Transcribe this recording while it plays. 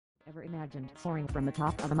Ever imagined soaring from the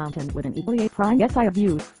top of a mountain with an equally prime eye of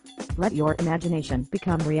views? Let your imagination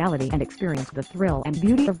become reality and experience the thrill and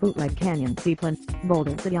beauty of Bootleg Canyon Zipline,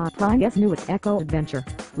 Boulder City Prime's newest eco-adventure,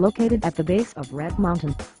 located at the base of Red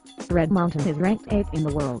Mountain. Red Mountain is ranked 8th in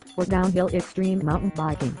the world for downhill extreme mountain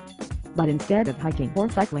biking. But instead of hiking or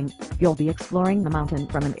cycling, you'll be exploring the mountain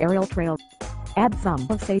from an aerial trail. Add some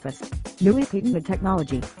of safest, newly patented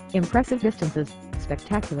technology, impressive distances,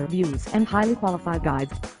 spectacular views and highly qualified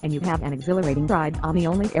guides, and you have an exhilarating ride on the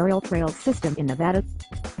only aerial trail system in Nevada.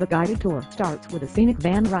 The guided tour starts with a scenic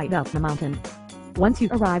van ride up the mountain. Once you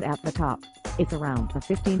arrive at the top, it's around a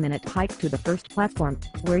 15-minute hike to the first platform,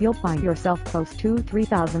 where you'll find yourself close to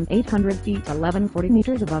 3,800 feet 1,140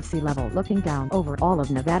 meters above sea level, looking down over all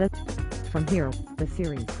of Nevada. From here, the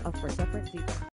series of four separate seats